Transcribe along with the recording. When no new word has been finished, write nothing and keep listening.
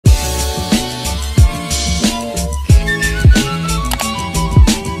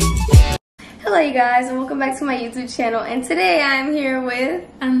you guys, and welcome back to my YouTube channel. And today I'm here with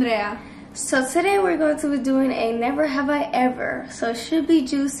Andrea. So today we're going to be doing a never have I ever. So it should be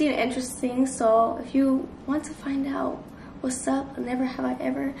juicy and interesting. So if you want to find out what's up, never have I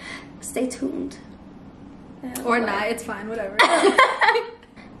ever, stay tuned. Or not, it's fine, whatever.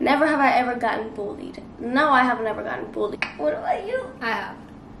 Never have I ever gotten bullied. No, I have never gotten bullied. What about you? I have.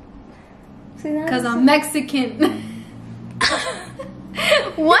 Because I'm Mexican.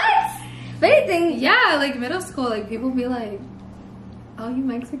 What? If anything, yeah, like middle school, like people be like, oh, you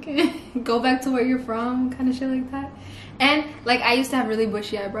Mexican? Go back to where you're from, kind of shit like that. And like I used to have really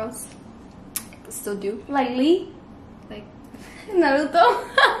bushy eyebrows. Still do. like Lee? Like Naruto?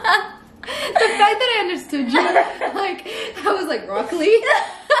 the fact that I understood you, like I was like Rock Lee.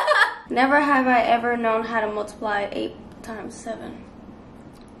 Never have I ever known how to multiply 8 times 7.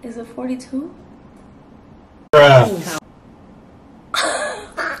 Is it 42? Bruh.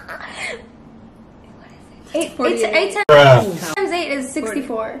 8 times 8 is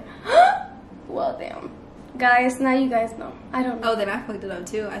 64. Well, damn. Guys, now you guys know. I don't know. Oh, then I fucked it up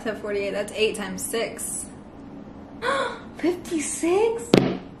too. I said 48. That's 8 times 6. 56?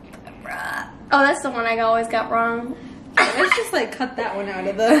 Oh, that's the one I always got wrong. Let's just like cut that one out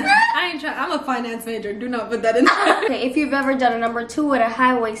of the... I ain't trying. I'm a finance major. Do not put that in there. Okay, if you've ever done a number 2 at a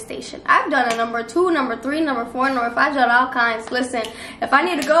highway station. I've done a number 2, number 3, number 4, number 5. I've done all kinds. Listen, if I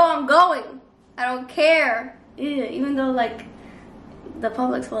need to go, I'm going. I don't care. Yeah, even though like the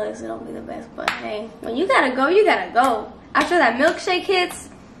public toilets don't be the best, but hey, when you gotta go, you gotta go. After that milkshake hits.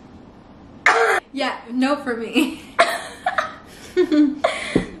 Yeah, no for me.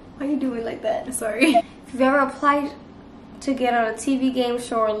 Why are you doing like that? Sorry. If you've ever applied to get on a TV game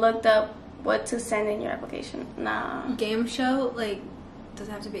show or looked up what to send in your application, nah. Game show, like, does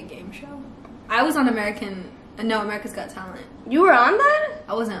it have to be a game show? I was on America's Got Talent. You were on that?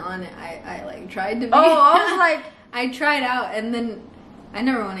 I wasn't on it. I like tried to be. Oh, I was like, I tried out and then I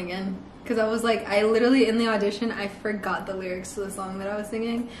never won again. Because I was like, I literally, in the audition, I forgot the lyrics to the song that I was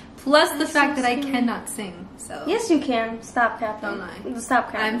singing. Plus the fact that I cannot sing, so. yes, you can. Stop capping. Don't lie.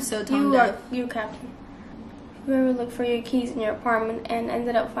 Stop capping. I'm so tone deaf. You capping. You ever look for your keys in your apartment and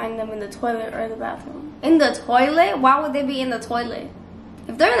ended up finding them in the toilet or the bathroom? In the toilet? Why would they be in the toilet?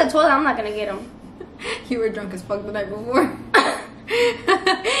 If they're in the toilet, I'm not gonna get them. You were drunk as fuck the night before.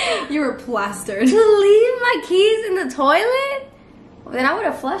 You were plastered. To leave my keys in the toilet? Well, then I would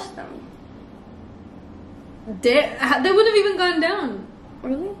have flushed them. They would have even gone down.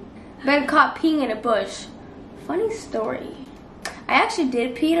 Really? Been caught peeing in a bush. Funny story. I actually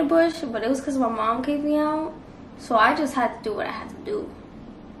did pee in a bush, but it was because my mom kicked me out. So I just had to do what I had to do.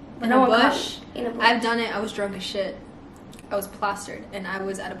 But In a bush? In a bush. I've done it. I was drunk as shit. I was plastered and I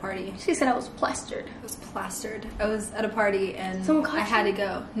was at a party. She said I was plastered. I was plastered. I was at a party and Someone caught I had you? to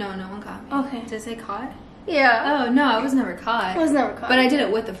go. No, no one caught me. Okay. Did it say caught? Yeah. Oh, no, I was never caught. I was never caught. But I did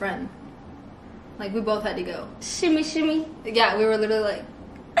it with a friend. Like, we both had to go. Shimmy, shimmy. Yeah, we were literally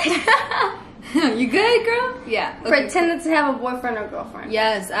like, you good, girl? Yeah. Okay, Pretended to have a boyfriend or girlfriend. cool.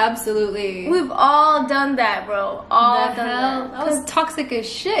 Yes, absolutely. We've all done that, bro. All The done hell? that. That was toxic as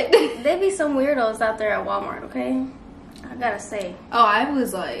shit. There be some weirdos out there at Walmart, okay? I gotta say. Oh, I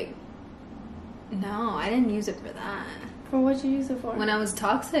was like, no, I didn't use it for that. For what you use it for? When I was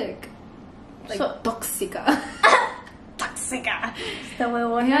toxic. Like, So- toxica. Toxica. Is that what it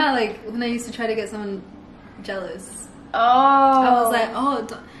was? Yeah, like when I used to try to get someone jealous. Oh. I was like,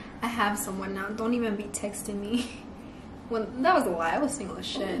 oh, I have someone now. Don't even be texting me. When that was a lie. I was single as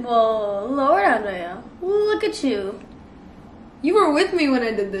shit. Well, Lord Andrea. Look at you. You were with me when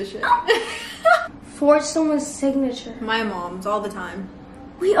I did this shit. Forge someone's signature. My mom's all the time.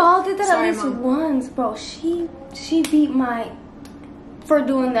 We all did that Sorry, at least Mom. once, bro. She beat my for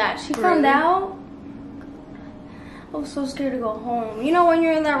doing that. She found Really? out. I was so scared to go home. You know when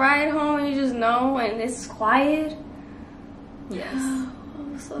you're in that ride home and you just know and it's quiet? Yes. I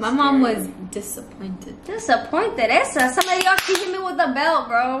was so My mom scared. was disappointed. Disappointed. Esa. Somebody else hit me with a belt,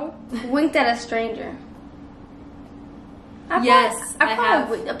 bro. Winked at a stranger. Yes, I I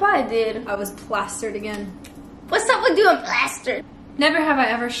probably did. I was plastered again. What's up with you and plastered? Never have I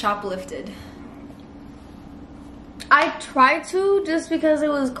ever shoplifted. I tried to just because it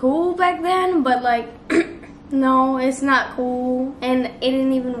was cool back then, but like, no, it's not cool. And it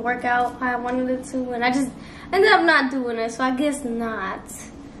didn't even work out how I wanted it to. And I just ended up not doing it, so I guess not.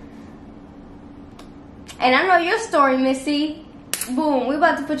 And I know your story, Missy. Boom, we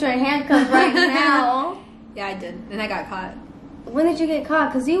about to put you in handcuffs right now. Yeah, I did. And I got caught. When did you get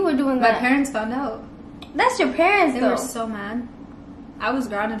caught? Because you were doing My that. parents found out. That's your parents, They though. were so mad. I was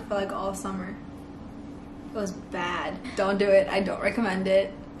grounded for like all summer. It was bad. Don't do it. I don't recommend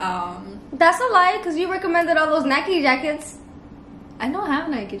it. That's a lie, because you recommended all those Nike jackets. I don't have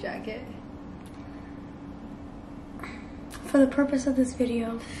a Nike jacket. For the purpose of this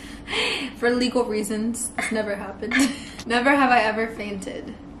video. For legal reasons, it's never happened. Never have I ever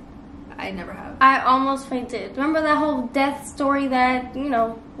fainted. I never have. I almost fainted. Remember that whole death story that, you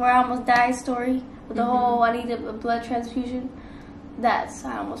know, where I almost died story? With the whole, I needed a blood transfusion? I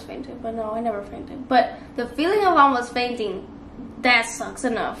almost fainted. But no, I never fainted. But the feeling of almost fainting, that sucks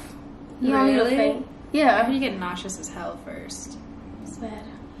enough. You don't need to faint. Yeah. You get nauseous as hell first. It's bad.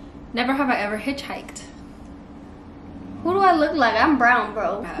 Never have I ever hitchhiked. Who do I look like? I'm brown,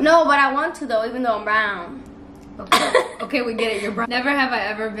 bro. No, but I want to, though, even though I'm brown. Okay, okay, we get it. You're brown. Never have I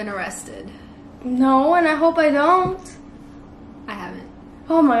ever been arrested. No, and I hope I don't. I haven't.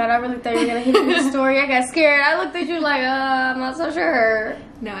 Oh my god, I really thought you were gonna hit me with the story. I got scared. I looked at you like, I'm not so sure.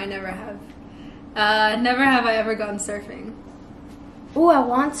 No, I never have. Never have I ever gone surfing. Ooh, I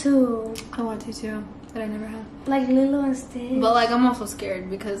want to. I want to too, but I never have. Like Lilo and Stitch. But like, I'm also scared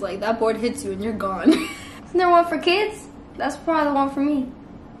because like that board hits you and you're gone. Isn't there one for kids? That's probably the one for me.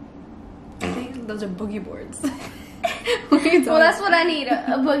 I think those are boogie boards. Well, that's what I need,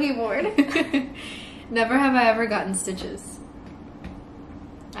 a boogie board. Never have I ever gotten stitches.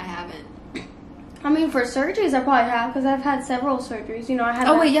 I haven't. I mean, for surgeries, I probably have, because I've had several surgeries. You know, I had.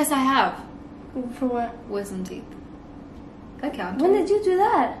 Oh wait, yes, I have. For what? Wisdom teeth. That counts. When did you do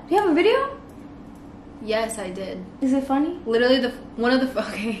that? Do you have a video? Yes, I did. Is it funny? Literally,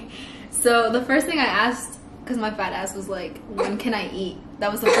 okay. So the first thing I asked, because my fat ass was like, when can I eat?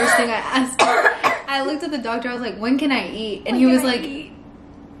 That was the first thing I asked. I looked at the doctor, I was like, when can I eat? And he was like,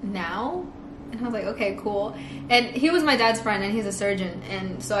 now? And I was like, okay, cool. And he was my dad's friend, and he's a surgeon.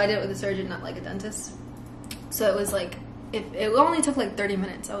 And so I did it with a surgeon, not like a dentist. So it was like, it only took like 30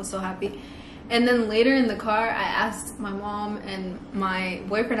 minutes. I was so happy. And then later in the car, I asked my mom and my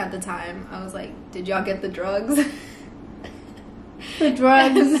boyfriend at the time, I was like, did y'all get the drugs? The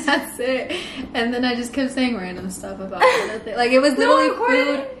drugs. And that's it. And then I just kept saying random stuff about it. Like, it was literally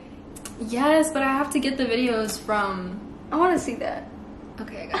food. Yes, but I have to get the videos from... I want to see that.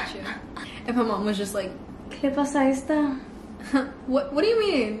 Okay, I got you. And my mom was just like... ¿Qué pasa esta? What do you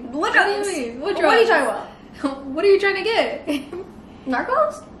mean? What do drugs? you mean? What What drugs? are you talking about? What are you trying to get?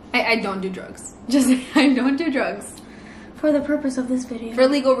 Narcos? I don't do drugs. Just, I don't do drugs. For the purpose of this video. For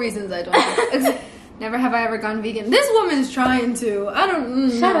legal reasons, I don't do drugs. Never have I ever gone vegan. This woman's trying to. I don't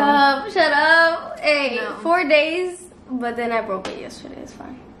know. Shut up. Hey, No. 4 days, but then I broke it yesterday. It's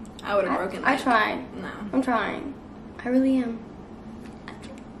fine. I would have broken it. I tried. No. I'm trying. I really am.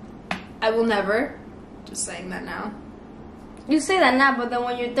 I will never. Just saying that now. You say that now, but then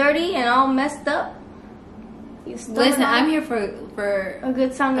when you're 30 and all messed up, you still Listen, not I'm here for a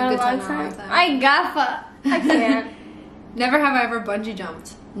good time, not a long time. I gaffa. I can't. Never have I ever bungee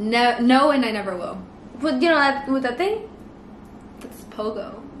jumped. No, and I never will. But you know that with that thing, It's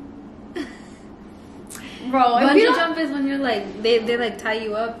pogo. bro. If you Bungee don't, jump is when you're like they like tie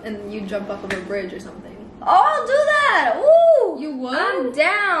you up and you jump off of a bridge or something. oh, I'll do that. Ooh, You would? I'm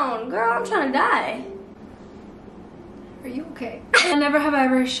down, girl. I'm trying to die. Are you okay? Never have I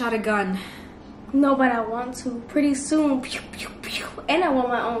ever shot a gun. No, but I want to. Pretty soon. Pew, pew, pew. And I want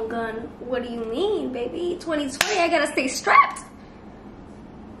my own gun. What do you mean, baby? 2020, I gotta stay strapped.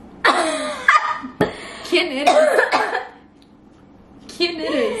 ¿Quién eres? ¿Quién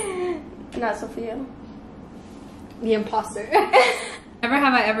eres? Not Sophia. The imposter. Never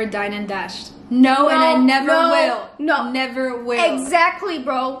have I ever dined and dashed. No, and I never will. No. Never will. Exactly,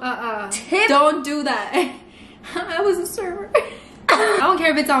 bro. Tip. Don't do that. I was a server. I don't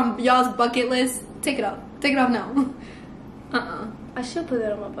care if it's on y'all's bucket list. Take it off. Take it off now. I should put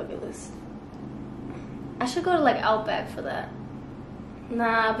that on my bucket list. I should go to like Outback for that.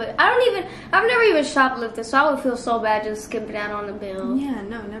 Nah, but I've never even shoplifted, so I would feel so bad just skipping out on the bill. Yeah,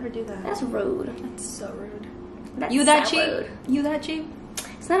 no, never do that. That's rude. That's so rude. That's You that so cheap? rude. You that cheap?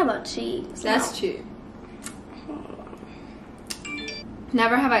 It's not about cheap. That's cheap.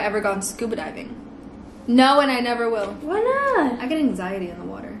 Never have I ever gone scuba diving. No, and I never will. Why not? I get anxiety in the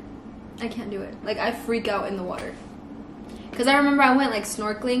water. I can't do it. Like, I freak out in the water. Because I remember I went, like,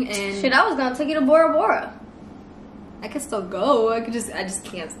 snorkeling and... Shit, I was gonna take you to Bora Bora. I could still go. I just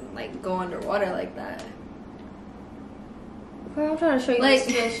can't, like, go underwater like that. Girl, I'm trying to show you Like-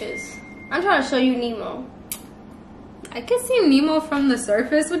 these fishes. I'm trying to show you Nemo. I could see Nemo from the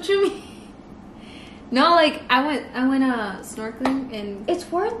surface. What you mean? No, like, I went snorkeling and... It's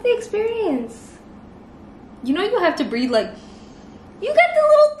worth the experience. You know you have to breathe, like... You got the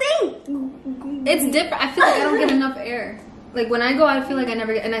little thing. It's different. I feel like I don't get enough air. Like, when I go, I feel like I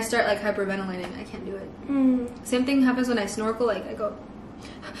never get... And I start, like, hyperventilating. I can't do it. Same thing happens when I snorkel. Like, I go...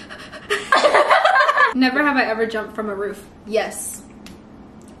 Never have I ever jumped from a roof. Yes.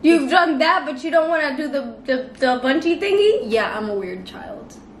 You've done that, but you don't want to do the bungee thingy? Yeah, I'm a weird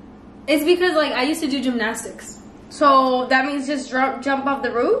child. It's because like I used to do gymnastics. So that means just jump off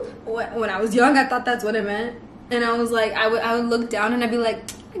the roof? When I was young, I thought that's what it meant. And I was like, I would look down and I'd be like,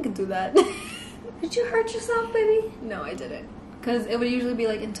 I could do that. Did you hurt yourself, baby? No, I didn't. Because it would usually be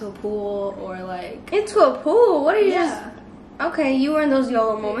like into a pool or like... Into a pool? What are you Yeah. Okay, you were in those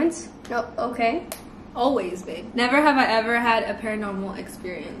YOLO moments. Oh, okay. Always, babe. Never have I ever had a paranormal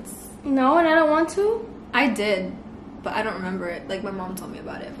experience. No, and I don't want to? I did, but I don't remember it. Like, my mom told me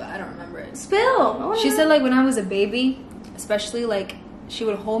about it, but I don't remember it. Spill. She said, like, when I was a baby, especially, like, she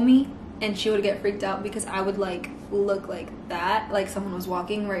would hold me and she would get freaked out because I would, like, look like that. Like, someone was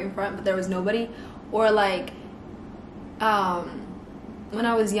walking right in front, but there was nobody. Or, like, when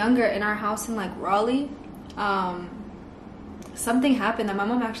I was younger in our house in, like, Raleigh, something happened that my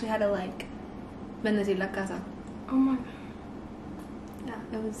mom actually had to, like, bendecir la casa. Oh my god.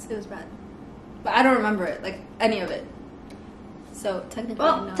 Yeah, it was bad. But I don't remember it, like, any of it. So, technically,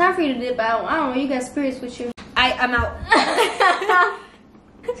 Well, no. time for you to dip out. I don't know, you got spirits with you. I'm out.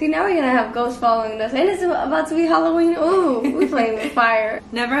 See, now we're gonna have ghosts following us. And it's about to be Halloween. Ooh, we're playing with fire.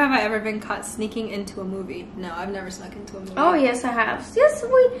 Never have I ever been caught sneaking into a movie. No, I've never snuck into a movie. Oh, yes, I have. Yes,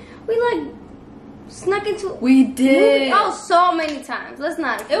 we like, snuck into... We did. Oh, so many times. Let's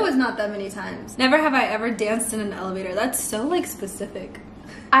not... It was not that many times. Never have I ever danced in an elevator. That's so, like, specific.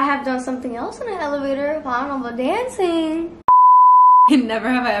 I have done something else in an elevator. I don't know about dancing. Never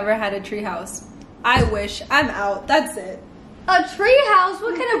have I ever had a treehouse. I wish. I'm out. That's it. A tree house?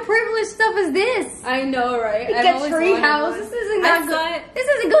 What kind of privileged stuff is this? I know, right? Like a tree house? This isn't that good. This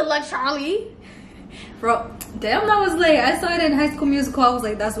isn't good, like Charlie. Bro, damn, that was late. I saw it in High School Musical. I was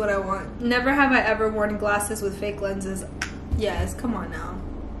like, that's what I want. Never have I ever worn glasses with fake lenses. Yes, come on now.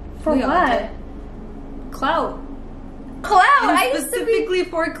 For We all what? did. Clout. Clout. And I used to specifically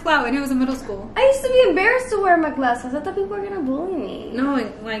for clout, and it was in middle school. be embarrassed to wear my glasses. I thought people were gonna bully me. No,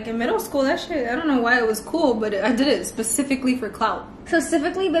 like in middle school, that shit, I don't know why it was cool, but I did it specifically for clout.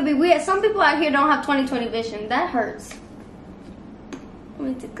 Specifically, baby, some people out here don't have 20/20 vision. That hurts.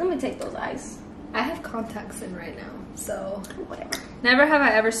 Let me take those eyes. I have contacts in right now, so. Whatever. Never have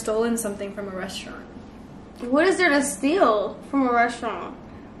I ever stolen something from a restaurant. What is there to steal from a restaurant?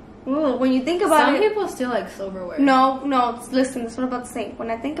 Ooh, when you think about Some it. people steal like silverware. No, listen, that's what I'm about to say. When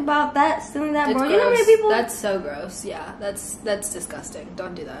I think about that, stealing that, It's bro, you know how many gross. people. That's so gross. Yeah, that's disgusting.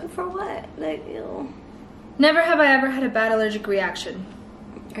 Don't do that. For what? Like, ew. Never have I ever had a bad allergic reaction.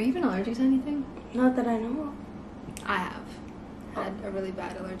 Are you even allergic to anything? Not that I know of. I have had a really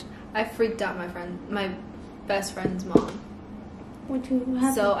bad allergy. I freaked out my best friend's mom. What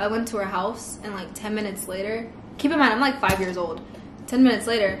happened? So I went to her house, and like 10 minutes later, keep in mind I'm like 5 years old. 10 minutes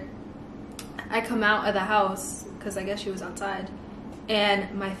later, I come out of the house because I guess she was outside,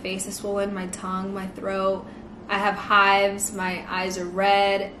 and my face is swollen, my tongue, my throat. I have hives, my eyes are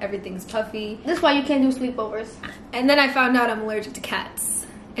red, everything's puffy. That's why you can't do sleepovers. And then I found out I'm allergic to cats,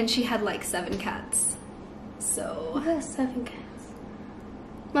 and she had like 7 cats. So Who has 7 cats?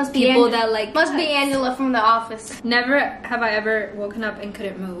 Must be people that like Must be pets. Angela from The Office. Never have I ever woken up and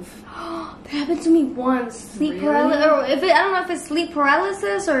couldn't move. That happened to me once. Sleep Really? paralysis, or I don't know if it's sleep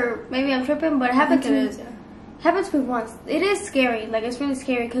paralysis or maybe I'm tripping, but it happened to me. Yeah. Happened to me once. It is scary. Like, it's really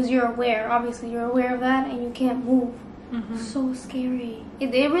scary because you're aware. Obviously, you're aware of that and you can't move. So scary.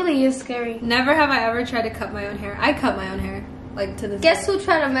 It really is scary. Never have I ever tried to cut my own hair. I cut my own hair, like to this. Guess who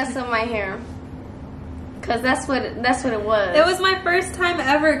tried to mess up my hair? Cause that's what it was. It was my first time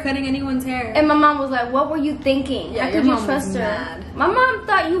ever cutting anyone's hair. And my mom was like, "What were you thinking? Yeah, How your could you mom trust was her?" mad. My mom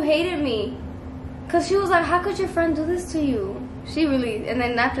thought you hated me. Cause she was like, "How could your friend do this to you?" She really. And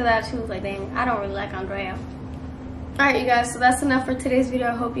then after that, she was like, "Dang, I don't really like Andrea." All right, you guys. So that's enough for today's video.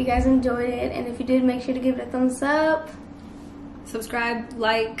 I hope you guys enjoyed it, and if you did, make sure to give it a thumbs up. Subscribe,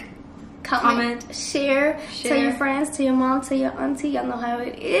 like, Comment, share, tell your friends, tell your mom, tell your auntie. Y'all know how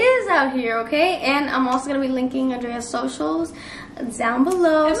it is out here, okay? And I'm also going to be linking Andrea's socials down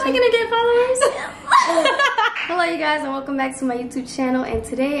below. Am I going to get followers? Hello, you guys, and welcome back to my YouTube channel. And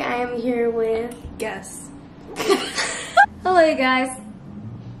today I am here with... Guess. Hello, you guys.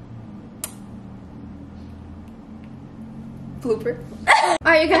 Blooper.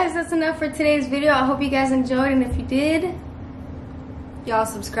 Alright, you guys, that's enough for today's video. I hope you guys enjoyed, and if you did... Y'all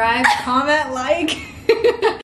subscribe, comment, like.